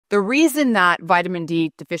The reason that vitamin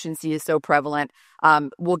D deficiency is so prevalent,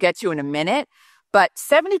 we'll get to in a minute, but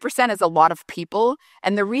 70% is a lot of people.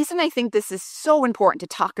 And the reason I think this is so important to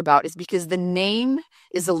talk about is because the name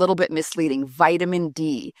is a little bit misleading, vitamin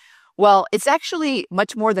D. Well, it's actually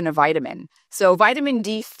much more than a vitamin. So vitamin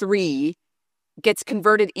D3 gets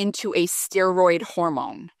converted into a steroid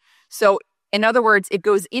hormone. So in other words, it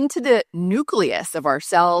goes into the nucleus of our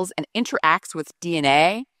cells and interacts with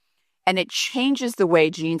DNA, and it changes the way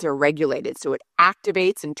genes are regulated. So it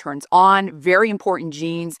activates and turns on very important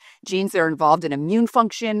genes that are involved in immune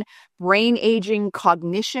function, brain aging,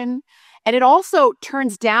 cognition. And it also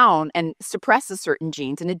turns down and suppresses certain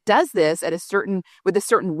genes. And it does this with a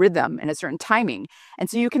certain rhythm and a certain timing. And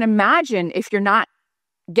so you can imagine if you're not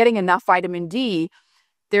getting enough vitamin D,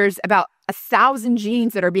 there's about 1,000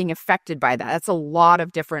 genes that are being affected by that. That's a lot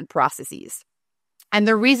of different processes. And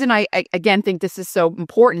the reason I again think this is so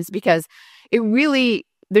important is because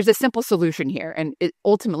there's a simple solution here. And it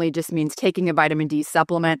ultimately just means taking a vitamin D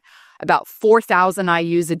supplement. About 4,000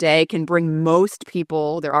 IUs a day can bring most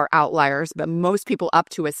people, there are outliers, but most people up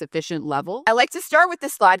to a sufficient level. I like to start with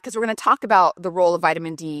this slide because we're going to talk about the role of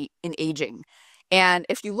vitamin D in aging. And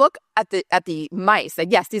if you look at the mice,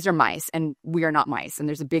 yes, these are mice and we are not mice. And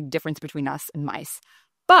there's a big difference between us and mice.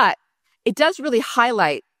 But it does really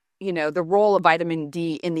highlight, the role of vitamin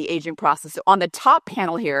D in the aging process. So on the top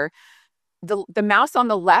panel here, the mouse on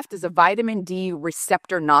the left is a vitamin D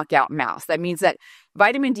receptor knockout mouse. That means that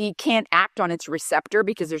vitamin D can't act on its receptor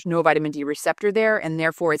because there's no vitamin D receptor there. And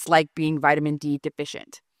therefore, it's like being vitamin D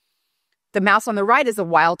deficient. The mouse on the right is a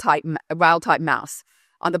wild type mouse.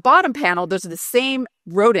 On the bottom panel, those are the same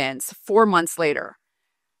rodents 4 months later.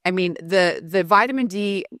 I mean, the vitamin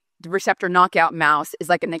D receptor knockout mouse is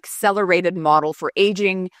like an accelerated model for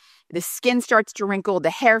aging. The skin starts to wrinkle,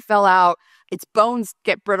 the hair fell out, its bones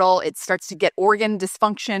get brittle, it starts to get organ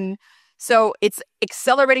dysfunction. So it's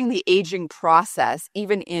accelerating the aging process,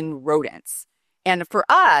 even in rodents. And for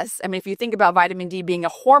us, I mean, if you think about vitamin D being a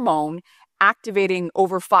hormone, activating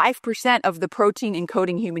over 5% of the protein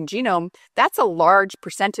encoding human genome, that's a large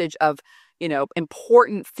percentage of,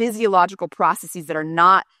 important physiological processes that are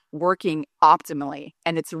not working optimally.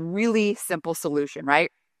 And it's a really simple solution, right?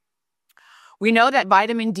 We know that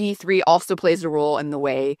vitamin D3 also plays a role in the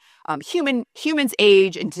way humans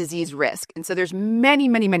age and disease risk. And so there's many,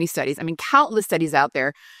 many, many studies, countless studies out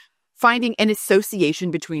there finding an association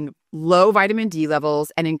between low vitamin D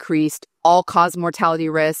levels and increased all-cause mortality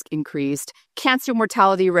risk, increased cancer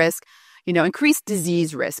mortality risk, increased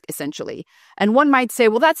disease risk, essentially. And one might say,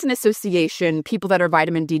 well, that's an association. People that are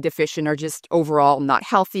vitamin D deficient are just overall not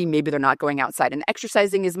healthy. Maybe they're not going outside and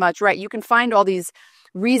exercising as much, right? You can find all these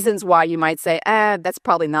reasons why you might say, that's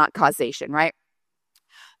probably not causation, right?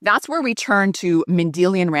 That's where we turn to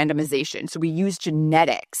Mendelian randomization. So we use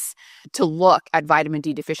genetics to look at vitamin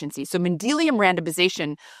D deficiency. So Mendelian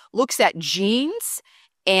randomization looks at genes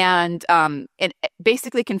and it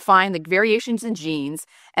basically can find the variations in genes.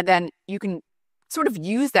 And then you can sort of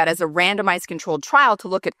use that as a randomized controlled trial to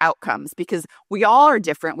look at outcomes because we all are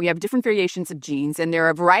different. We have different variations of genes, and there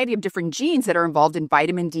are a variety of different genes that are involved in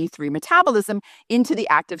vitamin D3 metabolism into the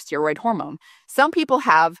active steroid hormone. Some people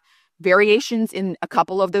have variations in a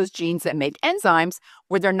couple of those genes that make enzymes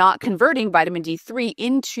where they're not converting vitamin D3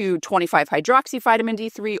 into 25-hydroxyvitamin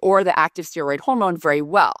D3 or the active steroid hormone very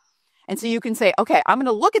well. And so you can say, okay, I'm going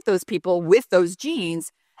to look at those people with those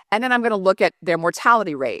genes, and then I'm going to look at their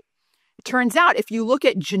mortality rate. It turns out if you look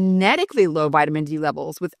at genetically low vitamin D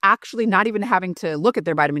levels with actually not even having to look at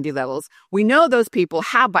their vitamin D levels, we know those people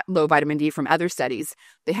have low vitamin D from other studies.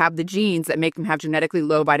 They have the genes that make them have genetically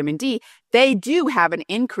low vitamin D. They do have an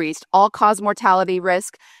increased all-cause mortality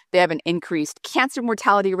risk. They have an increased cancer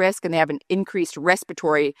mortality risk, and they have an increased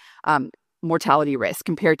respiratory mortality risk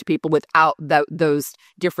compared to people without those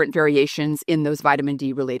different variations in those vitamin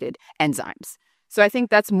D related enzymes. So I think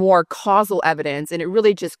that's more causal evidence, and it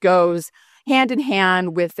really just goes hand in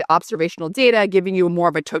hand with the observational data, giving you more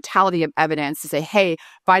of a totality of evidence to say, hey,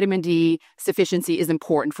 vitamin D sufficiency is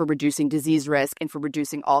important for reducing disease risk and for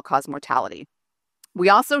reducing all-cause mortality. We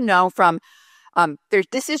also know from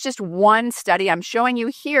this is just one study I'm showing you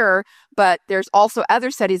here, but there's also other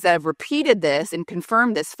studies that have repeated this and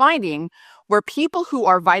confirmed this finding where people who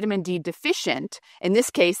are vitamin D deficient, in this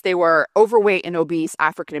case, they were overweight and obese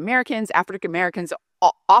African Americans. African Americans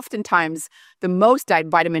oftentimes the most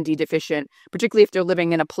vitamin D deficient, particularly if they're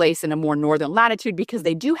living in a place in a more northern latitude, because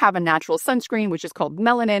they do have a natural sunscreen, which is called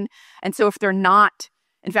melanin. And so if they're not,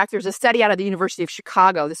 in fact, there's a study out of the University of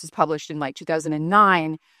Chicago, this was published in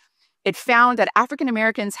 2009, it found that African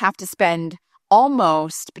Americans have to spend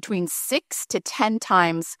almost between 6 to 10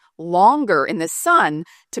 times longer in the sun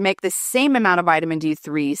to make the same amount of vitamin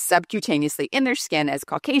D3 subcutaneously in their skin as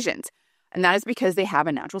Caucasians. And that is because they have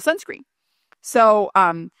a natural sunscreen. So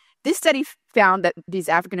this study found that these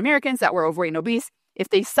African Americans that were overweight and obese, if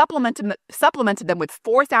they supplemented them with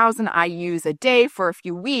 4,000 IUs a day for a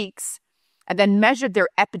few weeks, and then measured their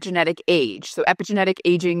epigenetic age. So epigenetic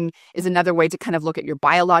aging is another way to kind of look at your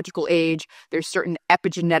biological age. There's certain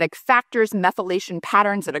epigenetic factors, methylation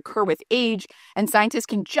patterns that occur with age, and scientists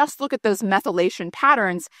can just look at those methylation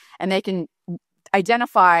patterns and they can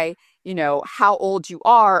identify, how old you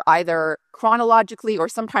are, either chronologically or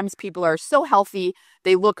sometimes people are so healthy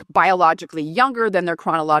they look biologically younger than their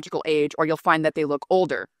chronological age, or you'll find that they look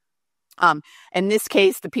older. In this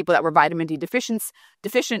case, the people that were vitamin D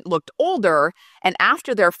deficient looked older, and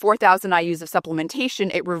after their 4,000 IUs of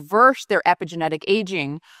supplementation, it reversed their epigenetic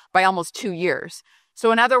aging by almost 2 years.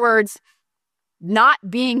 So in other words, not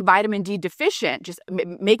being vitamin D deficient, just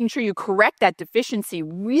making sure you correct that deficiency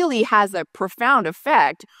really has a profound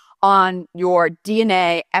effect on your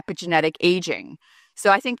DNA epigenetic aging.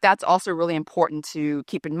 So I think that's also really important to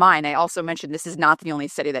keep in mind. I also mentioned this is not the only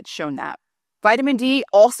study that's shown that. Vitamin D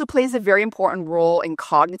also plays a very important role in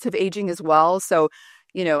cognitive aging as well. So,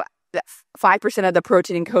 5% of the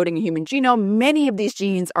protein encoding in human genome, many of these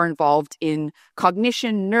genes are involved in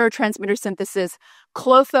cognition, neurotransmitter synthesis.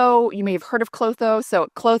 Klotho, you may have heard of Klotho. So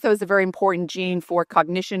Klotho is a very important gene for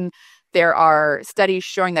cognition. There are studies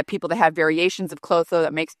showing that people that have variations of Klotho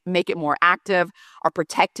that make it more active are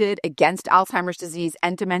protected against Alzheimer's disease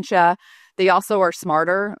and dementia. They also are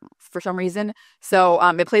smarter for some reason. So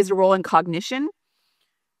it plays a role in cognition.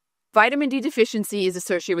 Vitamin D deficiency is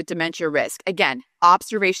associated with dementia risk. Again,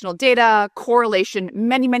 observational data, correlation,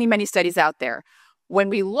 many, many, many studies out there. When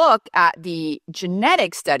we look at the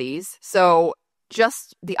genetic studies, so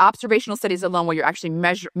just the observational studies alone where you're actually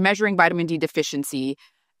measuring vitamin D deficiency,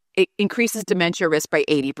 it increases dementia risk by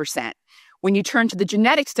 80%. When you turn to the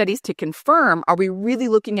genetic studies to confirm, are we really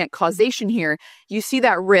looking at causation here? You see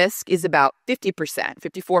that risk is about 50%,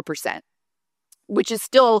 54%, which is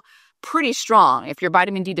still pretty strong. If you're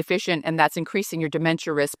vitamin D deficient and that's increasing your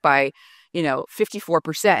dementia risk by,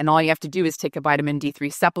 54%, and all you have to do is take a vitamin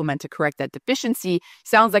D3 supplement to correct that deficiency,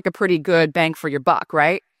 sounds like a pretty good bang for your buck,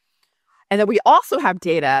 right? And then we also have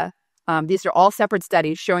data. These are all separate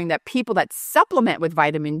studies showing that people that supplement with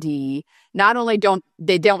vitamin D, not only don't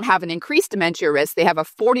have an increased dementia risk, they have a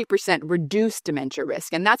 40% reduced dementia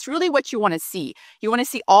risk. And that's really what you want to see. You want to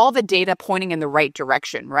see all the data pointing in the right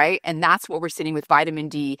direction, right? And that's what we're seeing with vitamin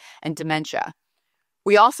D and dementia.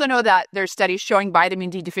 We also know that there's studies showing vitamin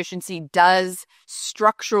D deficiency does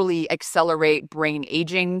structurally accelerate brain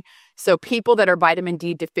aging. So people that are vitamin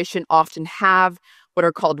D deficient often have what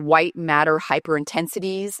are called white matter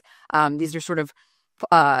hyperintensities. These are sort of,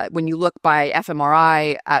 when you look by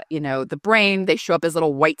fMRI at, the brain, they show up as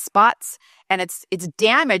little white spots, and it's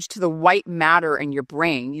damage to the white matter in your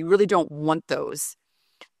brain. You really don't want those.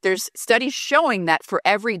 There's studies showing that for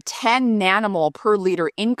every 10 nanomole per liter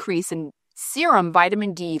increase in serum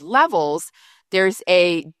vitamin D levels, there's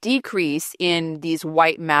a decrease in these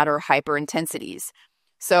white matter hyperintensities.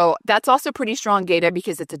 So that's also pretty strong data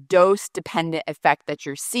because it's a dose-dependent effect that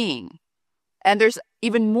you're seeing. And there's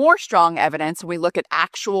even more strong evidence when we look at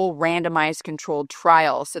actual randomized controlled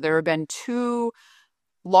trials. So there have been 2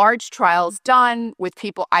 large trials done with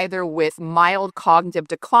people either with mild cognitive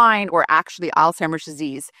decline or actually Alzheimer's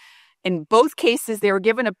disease. In both cases, they were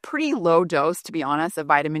given a pretty low dose, to be honest, of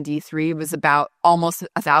vitamin D3. It was about almost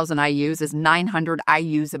 1,000 IUs, is 900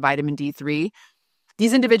 IUs of vitamin D3.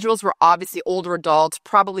 These individuals were obviously older adults,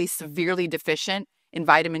 probably severely deficient in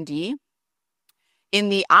vitamin D. In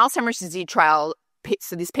the Alzheimer's disease trial,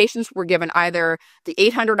 so these patients were given either the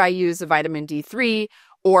 800 IUs of vitamin D3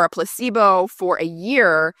 or a placebo for a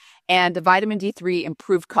year, and the vitamin D3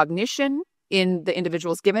 improved cognition in the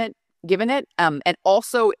individuals given it, and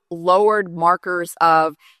also lowered markers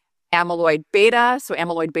of amyloid beta. So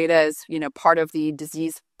amyloid beta is, part of the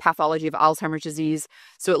disease pathology of Alzheimer's disease.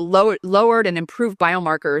 So it lowered and improved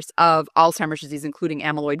biomarkers of Alzheimer's disease, including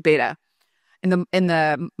amyloid beta. In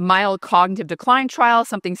the mild cognitive decline trial,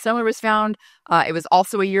 something similar was found. It was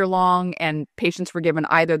also a year long, and patients were given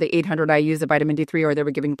either the 800 IUs of vitamin D3 or they were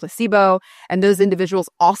given placebo. And those individuals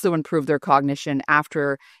also improved their cognition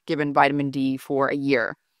after given vitamin D for a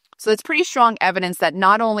year. So it's pretty strong evidence that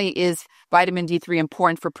not only is vitamin D3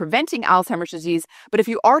 important for preventing Alzheimer's disease, but if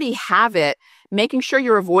you already have it, making sure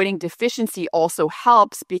you're avoiding deficiency also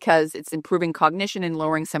helps because it's improving cognition and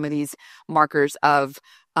lowering some of these markers of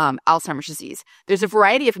Alzheimer's disease. There's a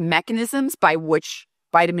variety of mechanisms by which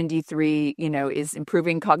vitamin D3, is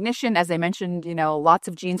improving cognition. As I mentioned, lots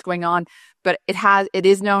of genes going on, but it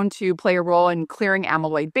is known to play a role in clearing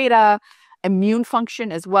amyloid beta, immune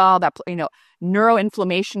function as well. That,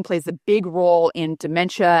 neuroinflammation plays a big role in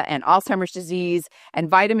dementia and Alzheimer's disease. And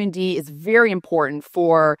vitamin D is very important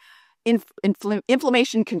for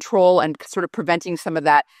inflammation control and sort of preventing some of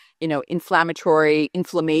that,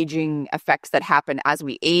 inflammaging effects that happen as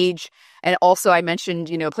we age. And also I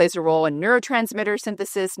mentioned, plays a role in neurotransmitter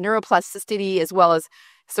synthesis, neuroplasticity, as well as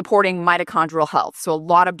supporting mitochondrial health. So a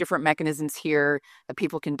lot of different mechanisms here that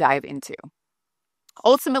people can dive into.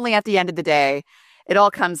 Ultimately, at the end of the day, it all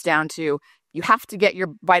comes down to you have to get your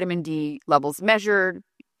vitamin D levels measured,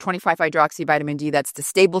 25-hydroxy vitamin D, that's the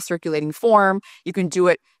stable circulating form. You can do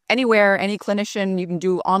it anywhere, any clinician. You can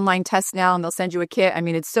do online tests now and they'll send you a kit. I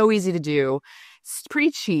mean, it's so easy to do. It's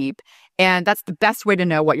pretty cheap. And that's the best way to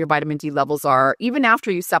know what your vitamin D levels are, even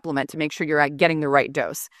after you supplement, to make sure you're getting the right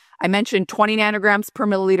dose. I mentioned 20 nanograms per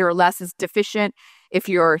milliliter or less is deficient. If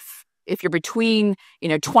you're between,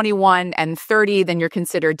 21 and 30, then you're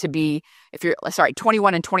considered to be,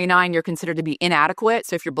 21 and 29, you're considered to be inadequate.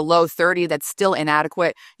 So if you're below 30, that's still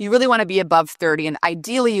inadequate. You really want to be above 30. And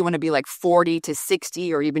ideally, you want to be like 40 to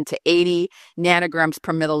 60 or even to 80 nanograms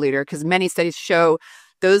per milliliter, because many studies show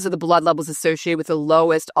those are the blood levels associated with the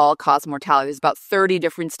lowest all-cause mortality. There's about 30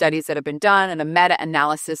 different studies that have been done and a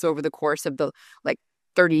meta-analysis over the course of the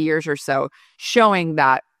 30 years or so showing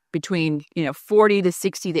that between 40 to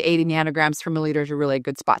 60 to 80 nanograms per milliliter is a really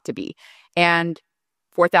good spot to be. And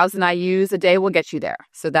 4,000 IUs a day will get you there.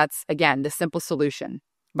 So that's, again, the simple solution,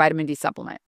 vitamin D supplement.